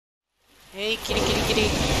Hey, kitty, kitty, kitty.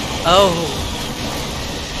 Oh,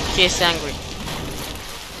 he's angry.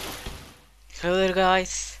 Hello there,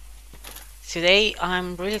 guys. Today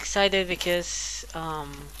I'm really excited because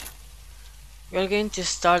we're going to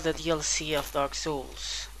start the DLC of Dark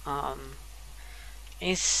Souls.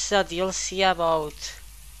 It's a DLC about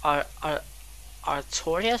Ar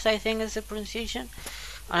Artorias, I think is the pronunciation.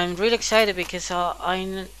 I'm really excited because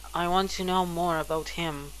I want to know more about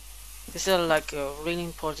him. This is like a really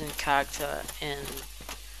important character in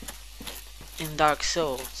Dark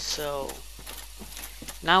Souls. So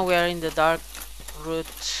now we are in the Dark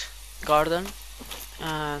Root Garden,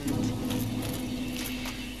 and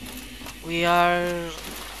we are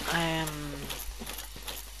um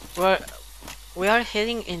we're, we are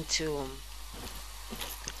heading into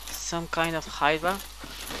some kind of Hydra.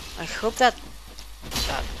 I hope that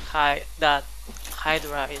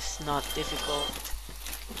Hydra is not difficult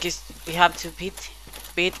because we have to beat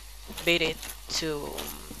beat it to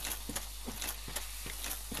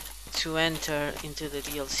enter into the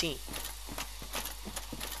DLC.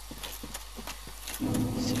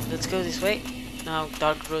 So let's go this way. Now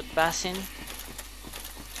Dark Root Basin.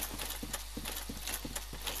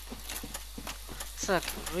 It's like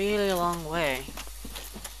a really long way.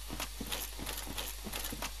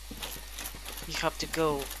 You have to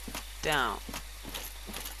go down.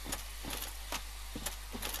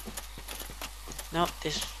 No,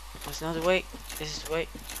 this was not the way. This is the way.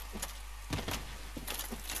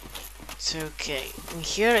 It's okay. And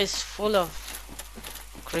here is full of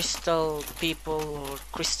crystal people or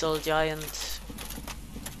crystal giants.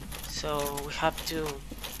 So we have to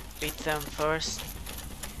beat them first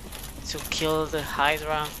to kill the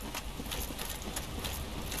Hydra.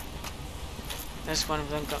 There's one of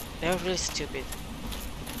them. They're really stupid.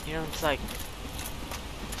 You know, it's like,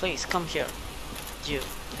 please come here, you.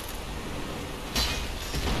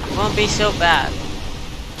 It won't be so bad.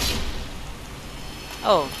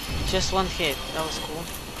 Oh, just one hit. That was cool.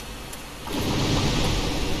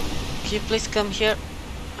 Can you please come here?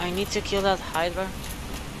 I need to kill that Hydra.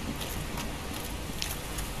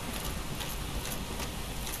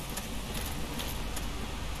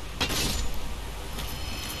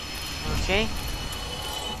 Okay.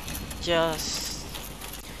 Just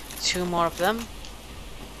two more of them.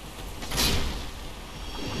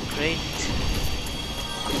 Great.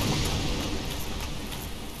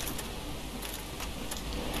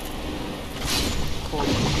 Cool.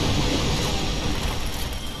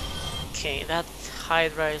 Okay, that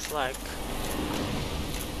Hydra is like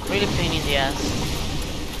really pain in the ass.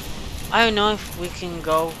 I don't know if we can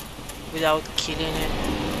go without killing it.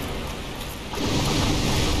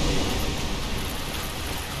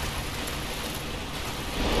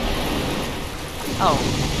 Oh.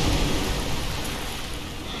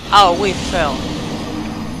 Oh, we fell.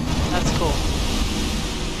 That's cool.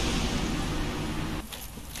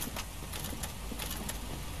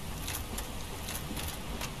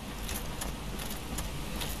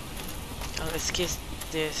 Let's kiss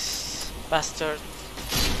this bastard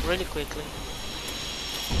really quickly.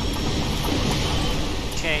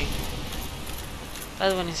 Okay.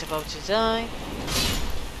 That one is about to die.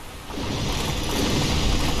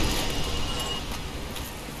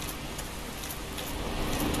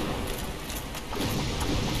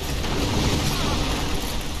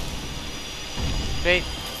 Great.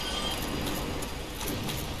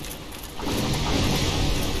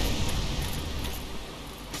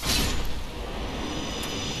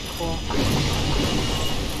 Cool.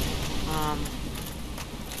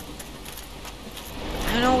 I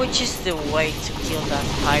don't know which is the way to kill that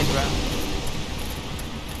Hydra.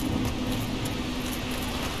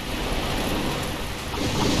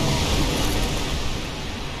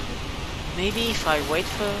 Maybe if I wait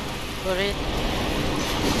for it.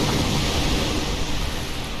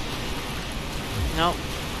 No.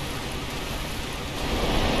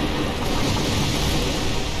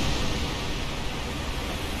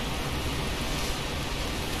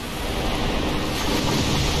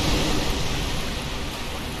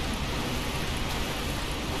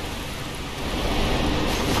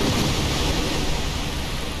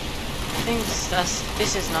 I think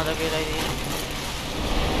this is not a good idea.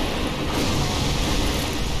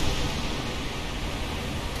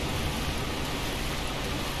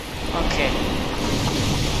 Okay.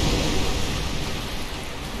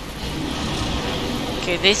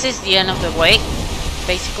 Okay, this is the end of the way,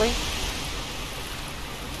 basically.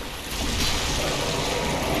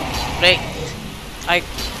 Great. I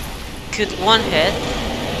could one hit.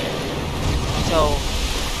 So,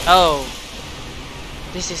 oh,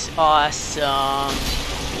 this is awesome.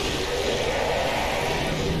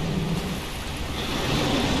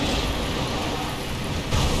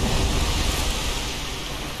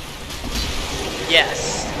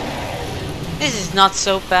 Yes. This is not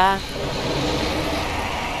so bad.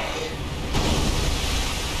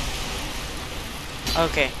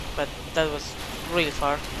 Okay, but that was really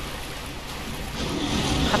far.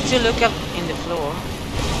 Have to look up in the floor.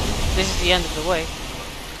 This is the end of the way.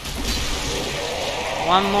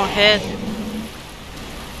 One more hit.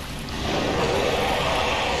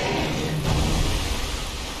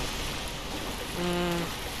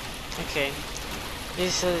 Okay.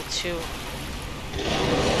 These are the two.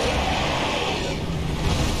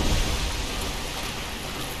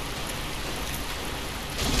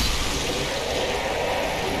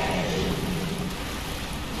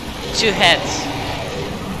 Two heads.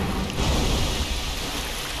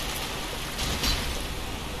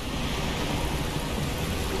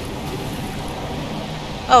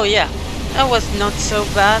 Oh yeah, that was not so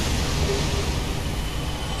bad.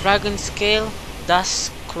 Dragon scale,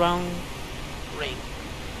 dust crown ring.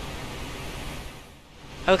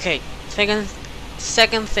 Okay, second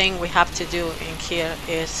thing we have to do in here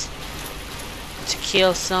is to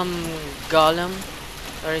kill some golem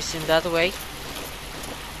that is in that way.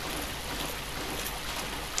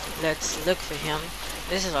 Let's look for him.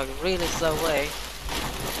 This is like a really slow way.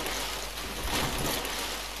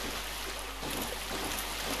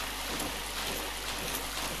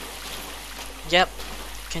 Yep.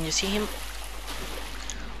 Can you see him?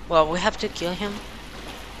 Well, we have to kill him.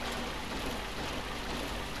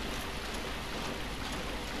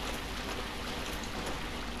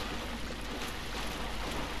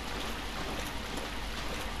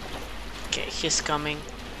 Okay, he's coming.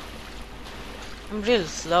 I'm really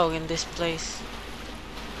slow in this place.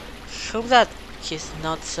 Hope that he's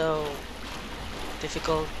not so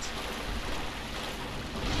difficult.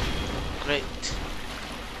 Great.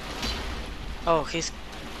 Oh, he's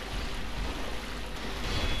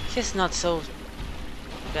not so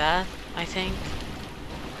bad, I think.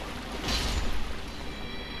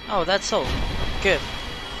 Oh, that's all. Good.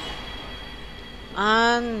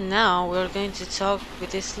 And now we're going to talk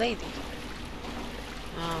with this lady.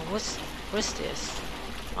 What's this?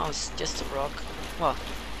 Oh, it's just a rock. Well,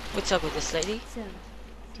 we talk with this lady. So,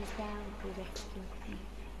 it is thou who rescueth me.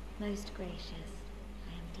 Most gracious,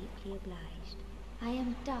 I am deeply obliged. I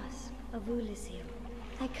am Dusk of Ulasil.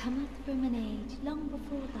 I cometh from an age long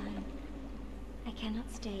before thine. I cannot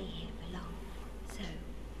stay here for long. So,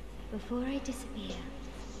 before I disappear,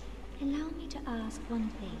 allow me to ask one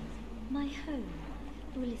thing. My home,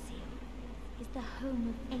 Ulasil, is the home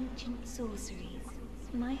of ancient sorceries.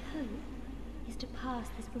 My hope is to pass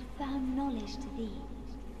this profound knowledge to thee,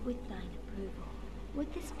 with thine approval.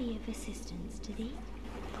 Would this be of assistance to thee?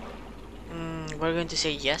 We're going to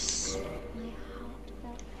say yes. My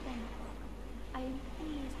heartfelt thanks. I am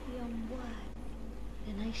pleased beyond words.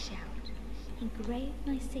 Then I shout, engrave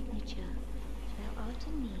my signature. If thou art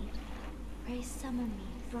in need, pray summon me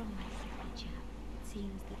from my signature. It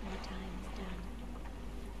seems that my time is done.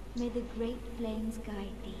 May the great flames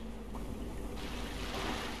guide thee.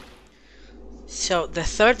 So the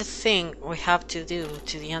third thing we have to do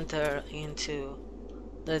to enter into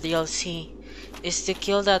the DLC is to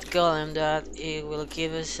kill that golem that it will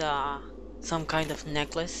give us some kind of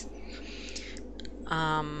necklace.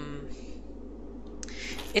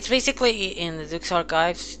 It's basically in the Duke's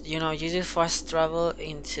Archives. You know, you do fast travel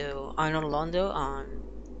into Iron Londo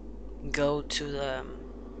and go to the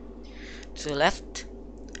left,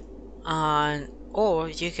 and or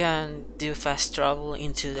you can do fast travel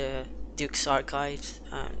into the Duke's Archives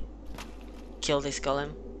and kill this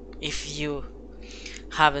golem if you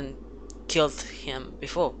haven't killed him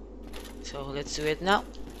before. So let's do it now.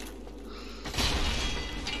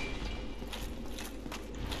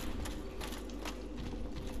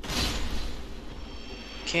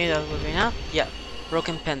 Okay, that will be enough. Yeah,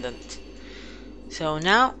 broken pendant. So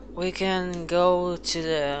now we can go to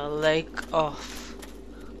the lake of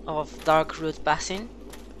Dark Root Basin.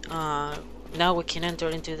 Now we can enter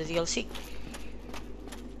into the DLC.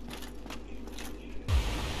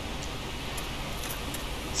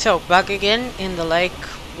 So back again in the lake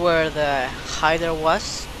where the hider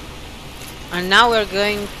was, and now we're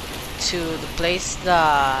going to the place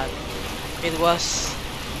that it was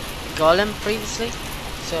golem previously.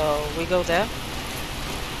 So we go there.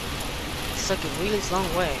 It's like a really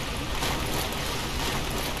long way.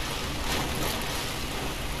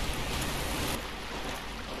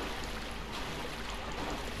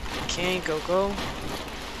 Okay, go.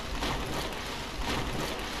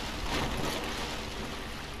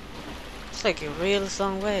 It's like a real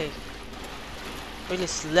long way. Really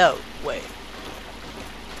slow way.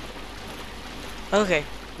 Okay,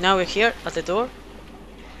 now we're here at the door.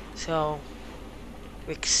 So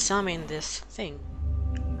we examine this thing.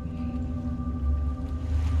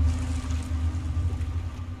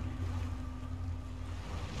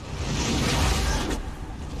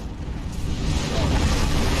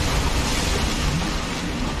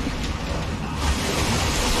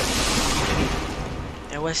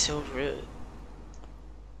 was so rude.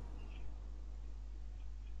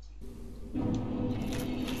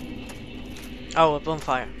 Oh, a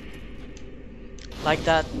bonfire. Like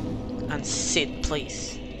that. And sit,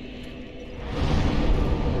 please.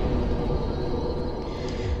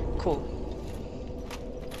 Cool.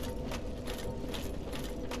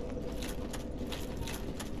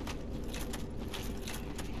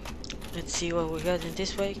 Let's see what we got in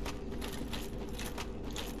this way.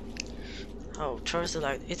 Oh, charge the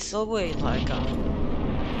light. It's always like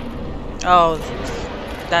oh,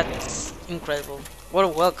 that's incredible. What a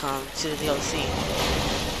welcome to the DLC.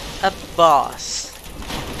 A boss.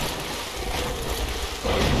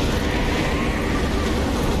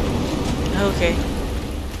 Okay.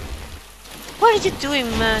 What are you doing,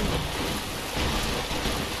 man?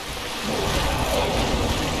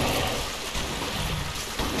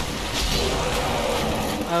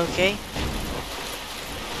 Okay.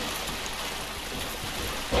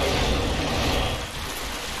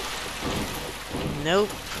 Nope.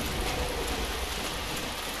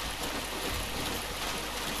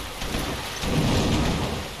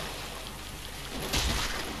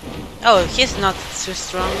 Oh, he's not too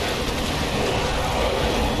strong.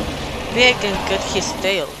 Maybe I can cut his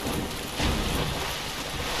tail.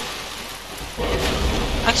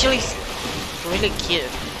 Actually, it's really cute.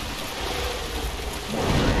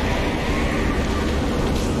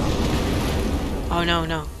 Oh no,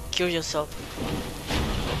 no. Cure yourself.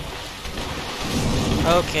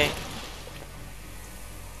 Okay.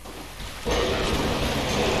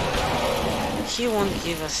 He won't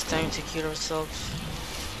give us time to cure ourselves.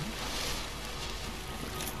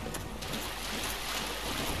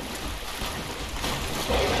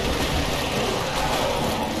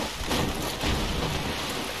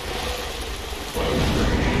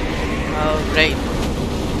 Oh, great.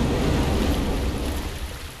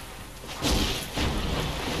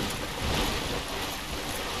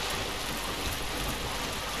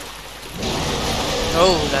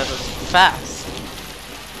 Oh, that was fast.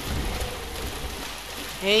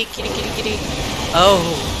 Hey, kitty, kitty, kitty. Oh,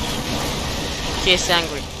 he's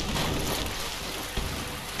angry.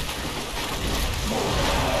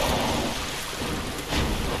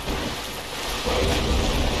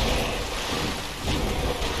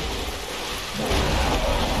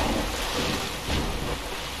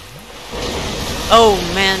 Oh,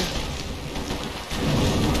 man.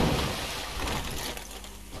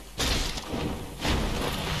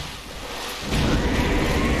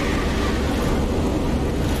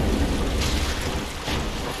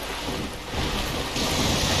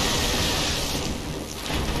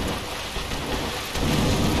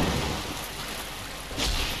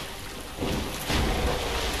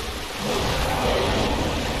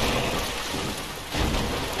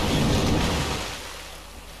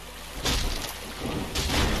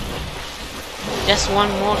 Just one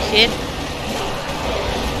more hit.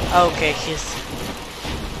 Okay, he's...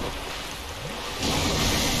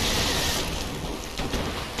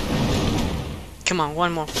 Come on,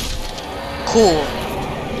 one more. Cool.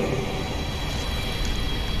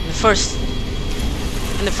 In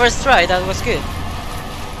the first try, that was good.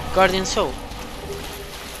 Guardian Soul.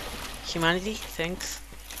 Humanity, thanks.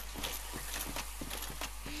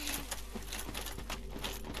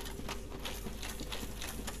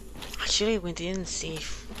 Actually, we didn't see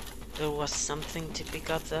if there was something to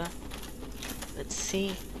pick up there. Let's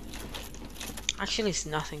see. Actually, it's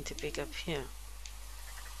nothing to pick up here.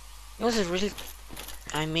 It was a really,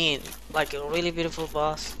 I mean, like a really beautiful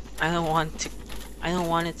boss. I don't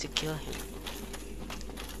want it to kill him.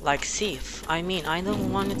 Like Sif. I mean, I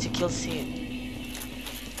don't want it to kill Sif.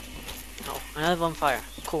 Oh, another bonfire.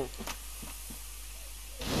 Cool.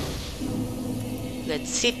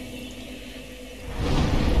 Let's see.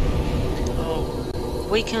 Oh,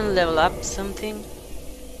 we can level up something.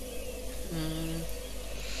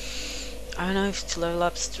 I don't know if to level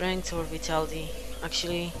up strength or vitality.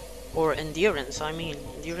 Actually, or endurance. I mean,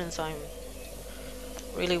 endurance. I'm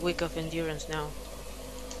really weak of endurance now.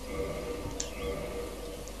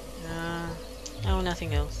 No,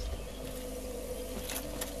 nothing else.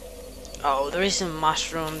 Oh, there is a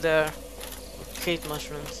mushroom there. Hate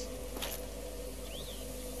mushrooms.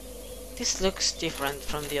 This looks different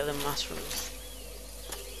from the other mushrooms.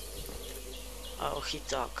 Oh, he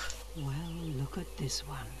talk. Well, look at this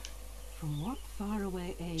one. From what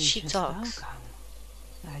faraway age She hast talks. thou come?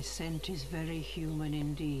 Thy scent is very human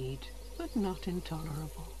indeed, but not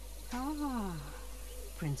intolerable. Ah,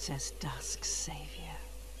 Princess Dusk's savior.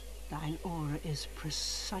 Thine aura is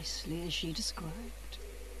precisely as she described.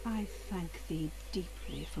 I thank thee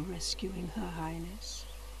deeply for rescuing Her Highness,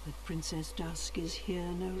 but Princess Dusk is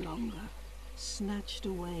here no longer. snatched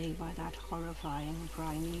away by that horrifying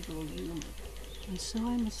primeval human. And so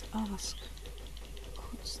I must ask,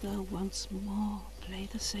 couldst thou once more play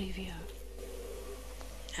the savior?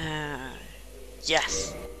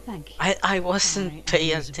 Yes. Thank you. I wasn't I am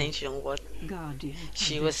paying Elizabeth, attention what guardian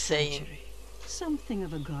she of was this saying. sanctuary. Something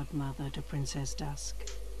of a godmother to Princess Dusk.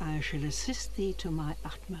 I shall assist thee to my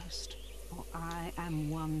utmost, for I am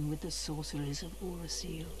one with the sorceries of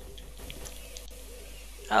Urasil.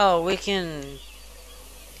 Oh, we can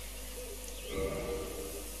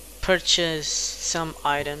purchase some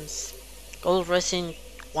items. Gold resin,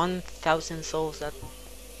 1000 souls, that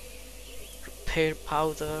repair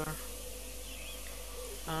powder.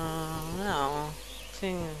 No, I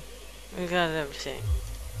think we got everything.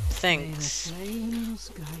 Thanks. May the flames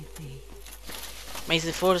guide thee. May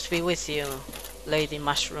the force be with you, Lady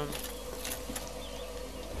Mushroom.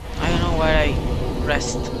 I don't know why I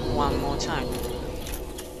rest one more time.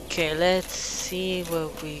 Okay, let's see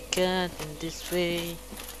what we got in this way.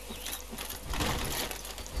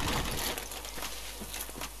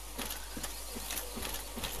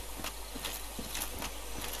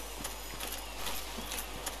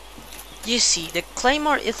 You see, the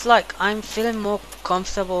Claymore is like I'm feeling more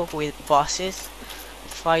comfortable with bosses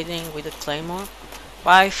fighting with the Claymore,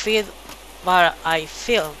 but I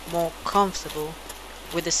feel more comfortable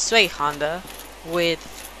with the Sway Hunter with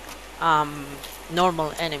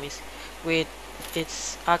normal enemies. With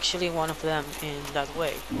it's actually one of them in that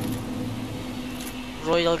way.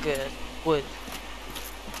 Royal good wood.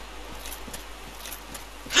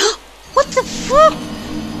 What the fuck?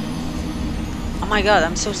 Oh my god,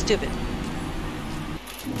 I'm so stupid.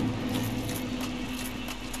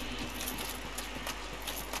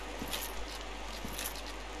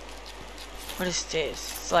 What is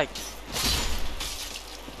this? It's like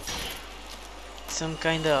some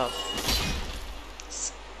kind of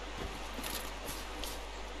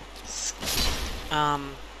I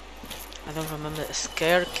don't remember, a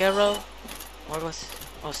scare carol? What was,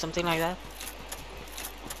 or something like that?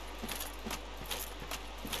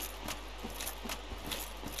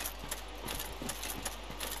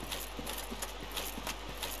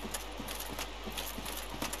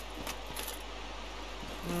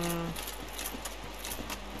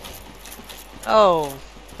 Oh,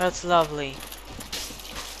 that's lovely.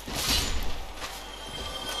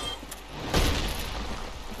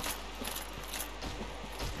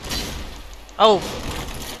 Oh!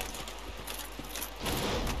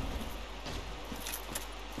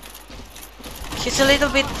 He's a little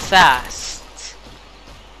bit fast.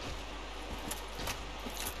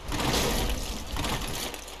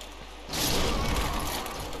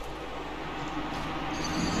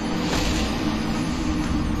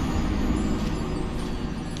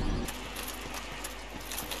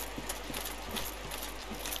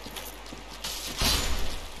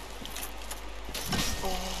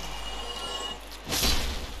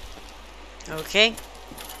 Okay. I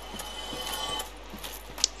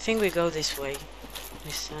think we go this way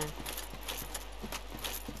this time.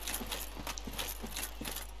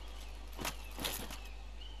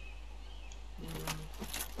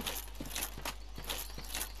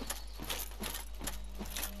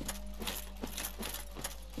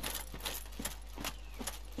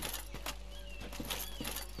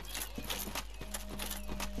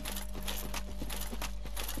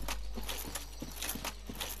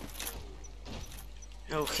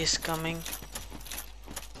 Oh, he's coming.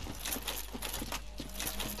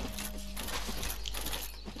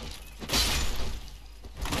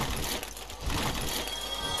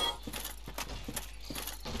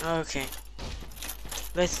 Okay.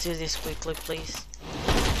 Let's do this quickly, please.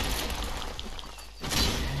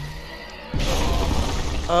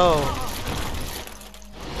 Oh.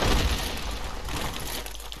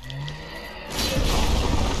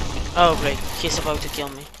 Oh great, he's about to kill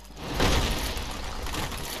me.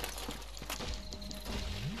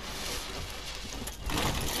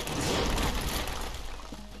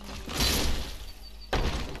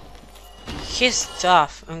 He's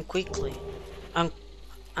tough and quickly.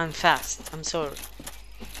 And fast, I'm sorry.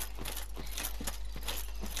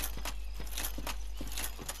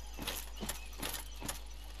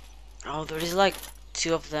 Oh, there is like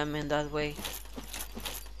 2 of them in that way.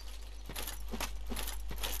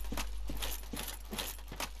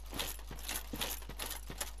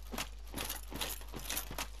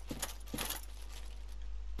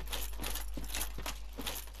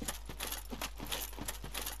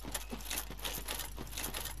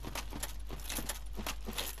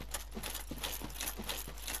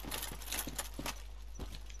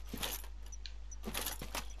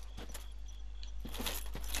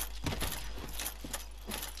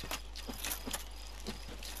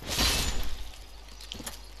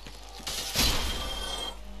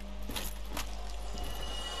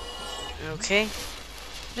 Okay.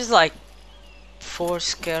 There's like 4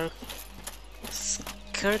 scarecrows,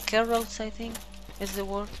 I think is the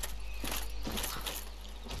word.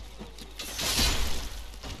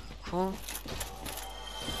 Cool.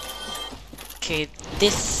 Okay,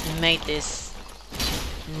 this made this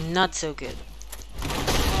not so good.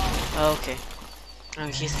 Okay.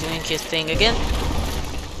 And he's doing his thing again.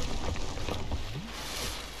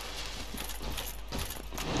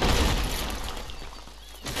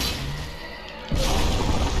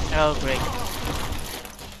 Oh, great.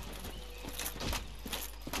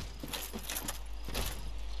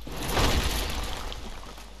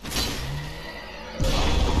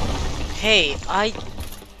 Hey, I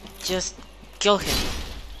just killed him.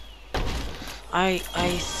 I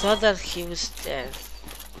thought that he was dead.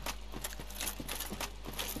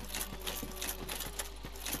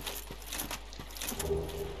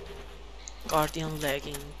 Guardian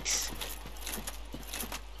leggings.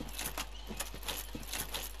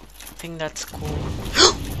 I think that's cool.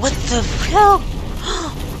 What the hell?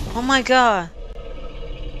 Oh my god.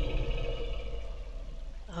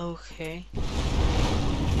 Okay.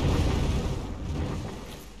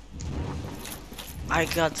 I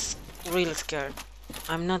got really scared.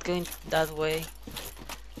 I'm not going that way.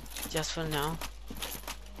 Just for now.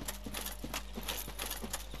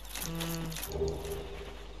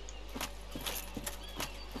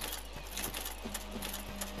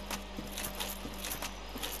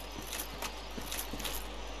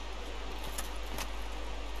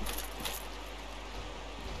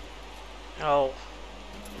 Oh.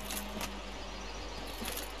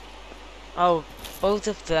 Oh, both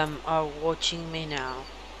of them are watching me now.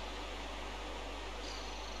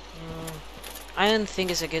 I don't think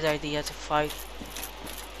it's a good idea to fight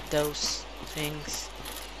those things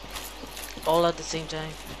all at the same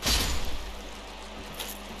time.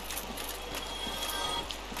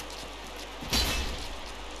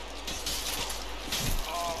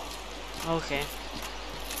 Okay.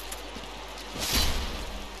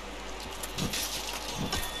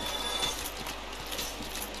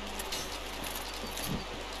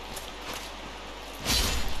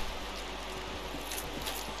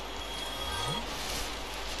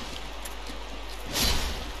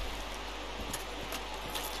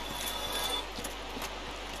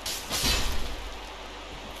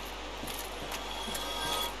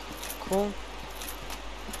 Cool.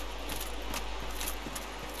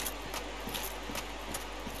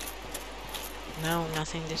 No,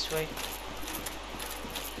 nothing this way.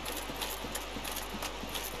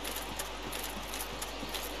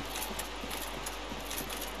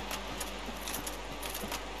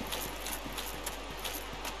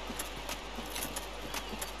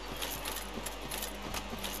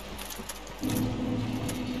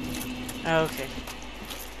 Okay.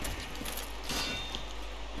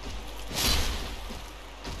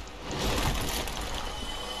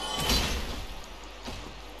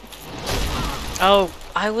 Oh,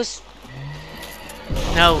 I was...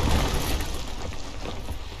 No.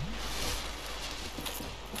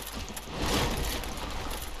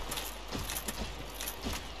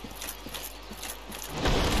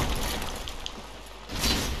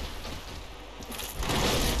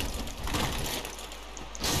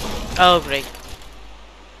 Oh, great.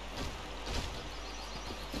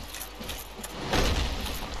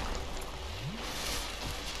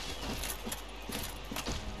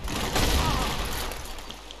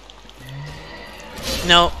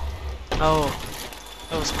 No. Oh,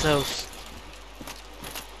 that was close.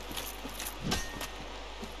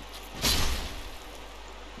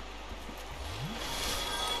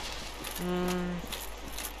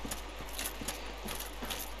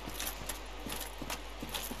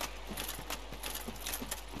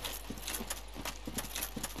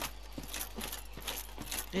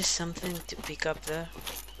 There's something to pick up there.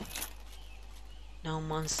 No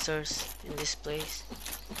monsters in this place.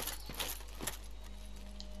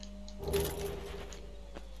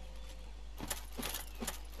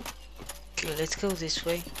 Okay, let's go this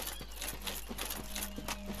way.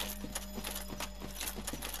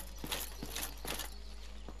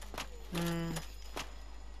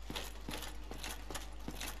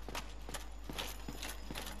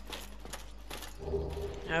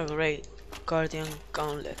 Oh, great. Guardian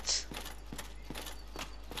gauntlets.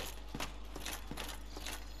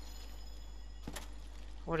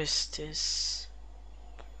 What is this?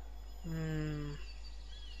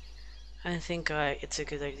 I think it's a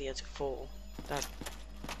good idea to fall that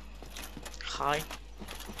high.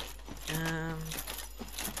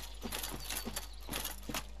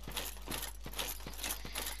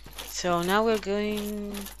 So now we're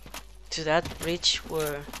going to that bridge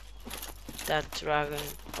where that dragon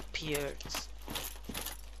appeared. disappeared.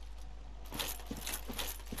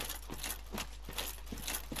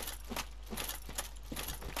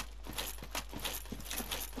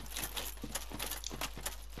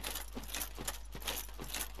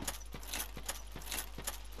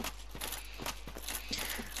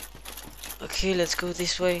 Okay, let's go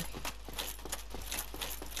this way.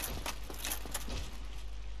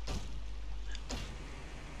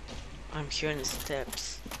 I'm hearing the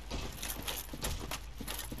steps.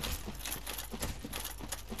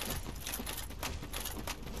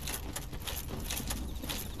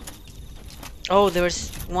 Oh,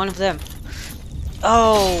 there's one of them.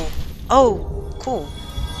 Oh, oh, cool.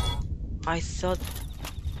 I thought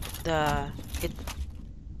that it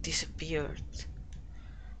disappeared.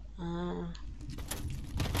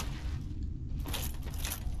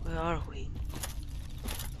 Where are we?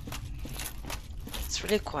 It's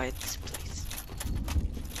really quiet, this place.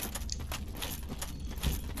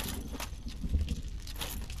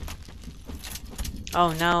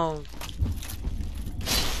 Oh, now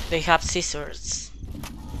they have scissors.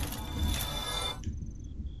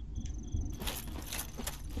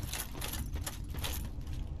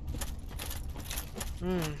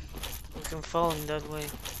 We can fall in that way.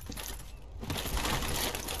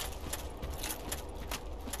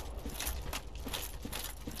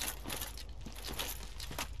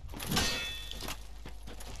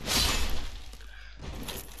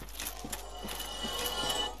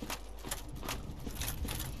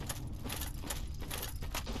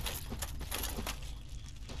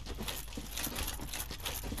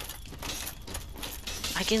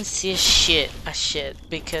 I can see a shit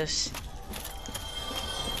because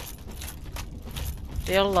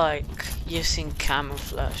they're like using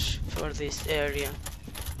camouflage for this area.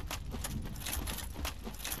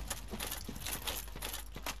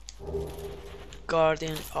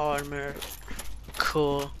 Guardian armor,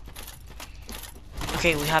 cool.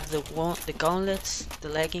 Okay, we have the gauntlets, the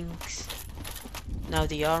leggings, now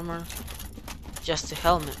the armor, just the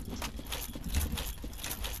helmet.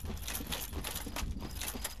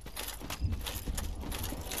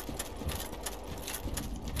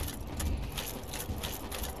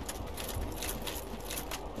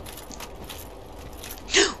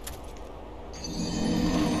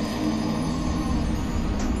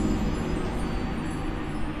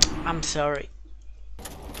 I'm sorry.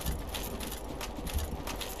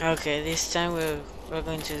 Okay, this time we're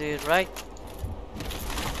going to do it right.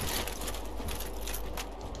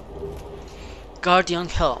 Guardian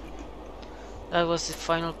helm. That was the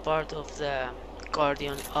final part of the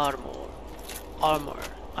Guardian armor,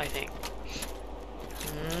 I think.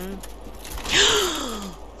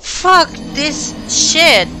 Fuck this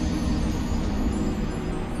shit!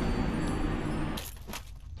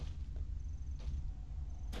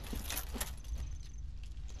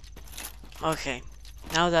 Okay,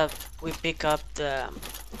 now that we pick up the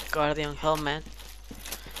Guardian helmet,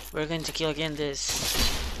 we're going to kill again this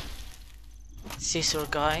scissor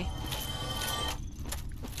guy.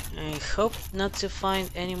 I hope not to find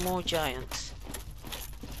any more giants.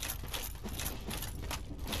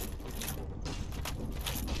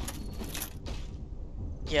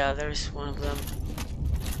 Yeah, there's one of them.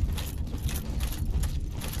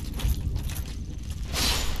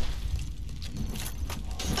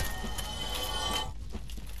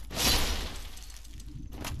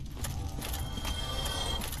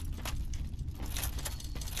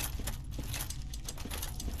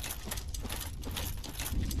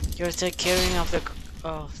 You're taking care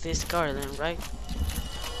of this garden, right?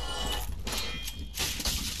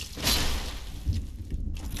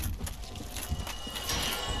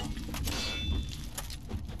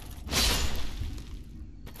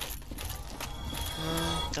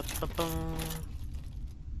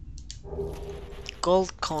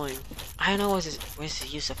 Gold coin. I don't know what's the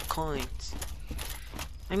use of coins.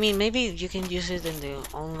 I mean, maybe you can use it in the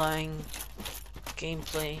online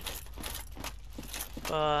gameplay,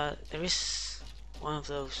 but there is one of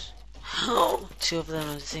those. Oh, two of them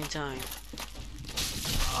at the same time.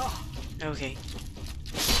 Okay.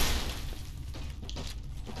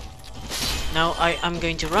 Now I'm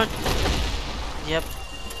going to run. Yep.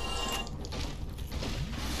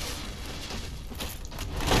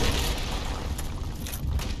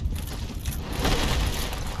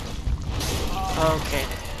 Okay.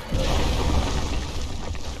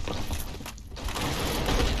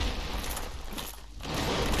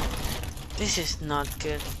 This is not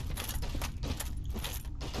good.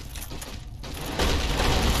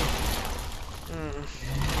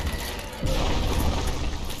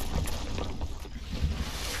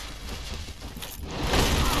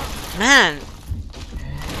 Man!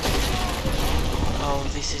 Oh,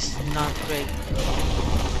 this is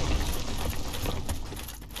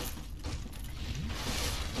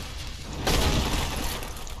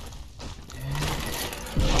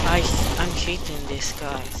defeating these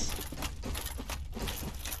guys.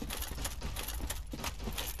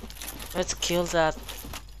 Let's kill that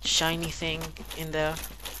shiny thing in there.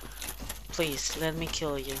 Please, let me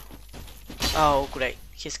kill you. Oh, great.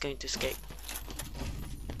 He's going to escape.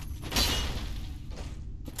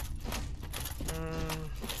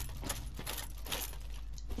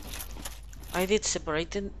 I did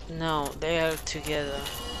separate it? No, they are together.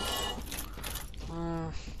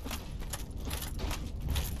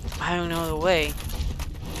 I don't know the way.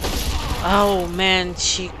 Oh man,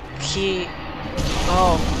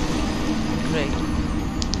 oh, great.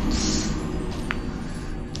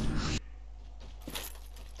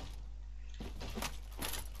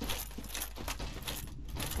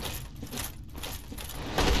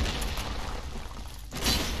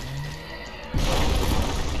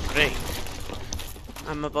 Great.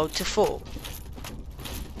 I'm about to fall.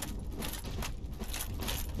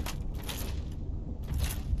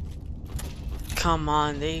 Come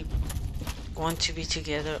on, they want to be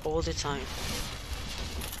together all the time.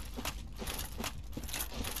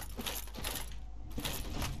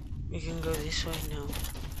 You can go this way now.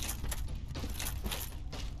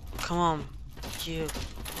 Come on, you.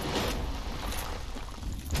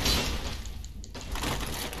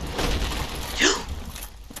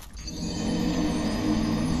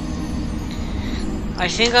 I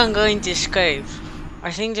think I'm going to escape. I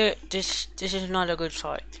think that this is not a good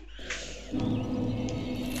fight.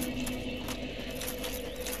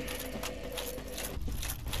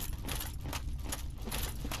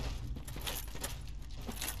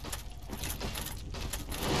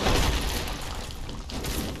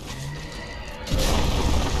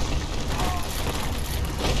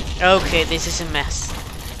 Okay, this is a mess.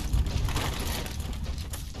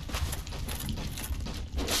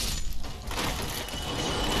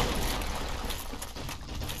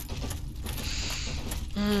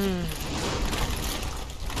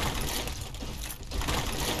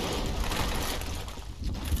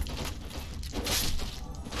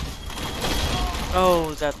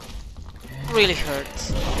 Oh, that really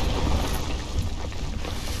hurts.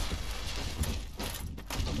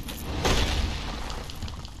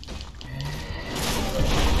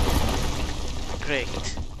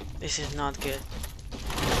 Great. This is not good.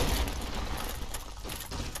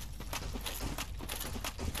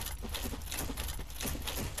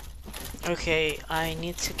 Okay, I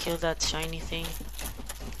need to kill that shiny thing.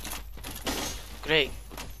 Great.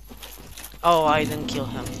 Oh, I didn't kill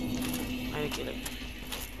him. I will kill him.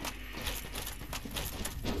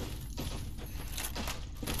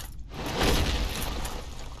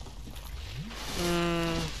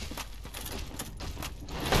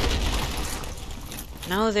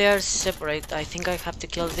 Now they are separate. I think I have to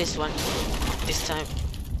kill this one this time.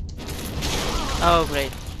 Oh,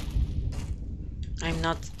 great. I'm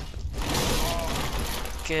not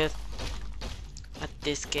good at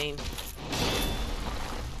this game.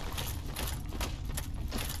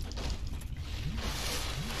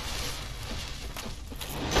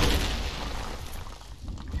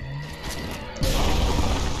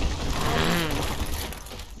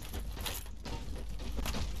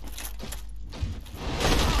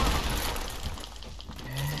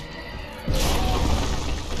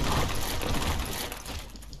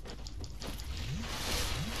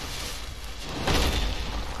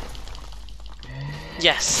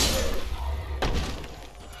 Yes.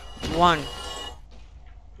 One.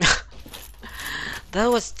 That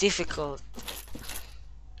was difficult.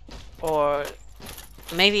 Or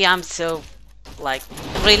maybe I'm so like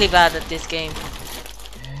really bad at this game.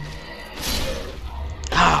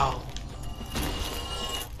 Oh.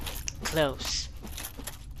 Close.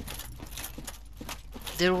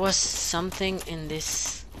 There was something in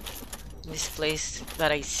this place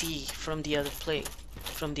that I see from the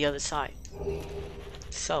other side.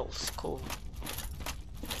 Souls, cool.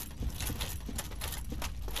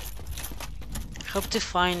 Hope to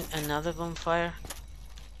find another bonfire.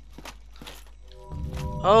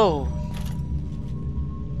 Oh,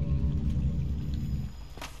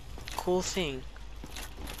 cool thing.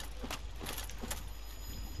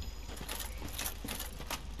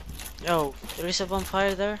 Oh, there is a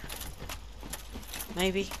bonfire there?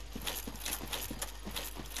 Maybe?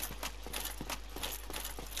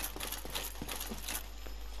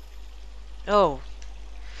 Oh,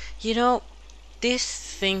 you know, these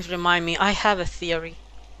things remind me, I have a theory.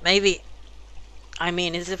 Maybe, I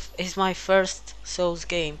mean, it's my first Souls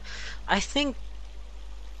game. I think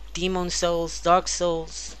Demon Souls, Dark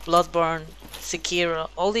Souls, Bloodborne, Sekiro,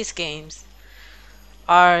 all these games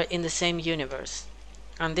are in the same universe.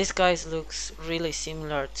 And this guy looks really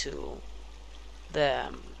similar to the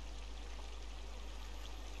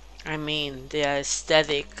I mean, the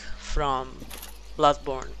aesthetic from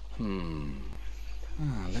Bloodborne.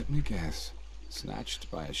 Let me guess. Snatched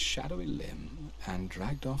by a shadowy limb and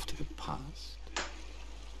dragged off to the past?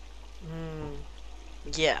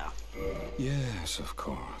 Yeah. Yes, of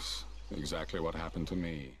course. Exactly what happened to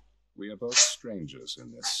me. We are both strangers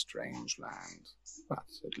in this strange land. But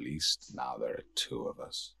at least now there are two of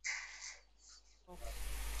us.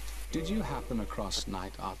 Did you happen across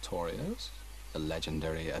Knight Artorias? The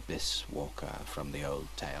legendary abyss walker from the old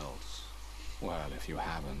tales? Well, if you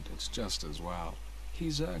haven't, it's just as well.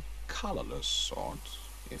 He's a colorless sort,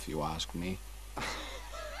 if you ask me.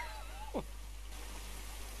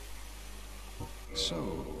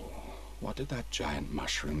 So, what did that giant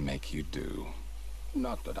mushroom make you do?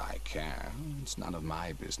 Not that I care. It's none of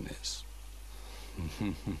my business.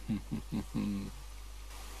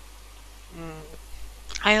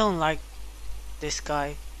 I don't like this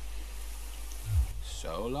guy.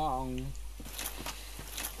 So long.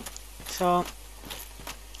 So,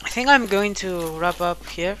 I think I'm going to wrap up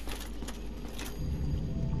here.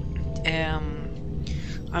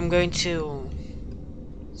 I'm going to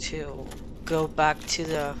go back to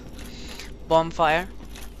the bonfire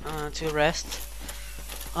to rest.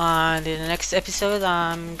 And in the next episode,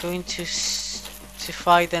 I'm going to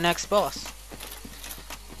fight the next boss.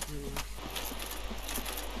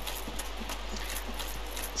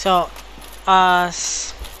 So,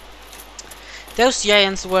 those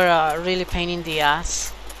giants were really pain in the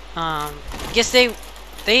ass. I guess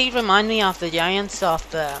they remind me of the giants of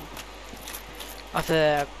the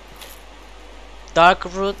Dark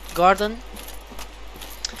Root Garden.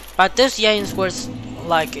 But those giants were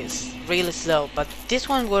like really slow, but this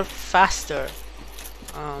one were faster.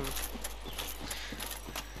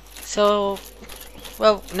 So,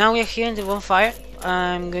 well, now we're here in the bonfire.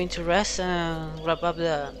 I'm going to rest and wrap up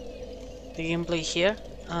the gameplay here,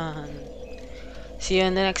 and see you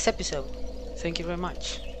in the next episode. Thank you very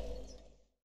much.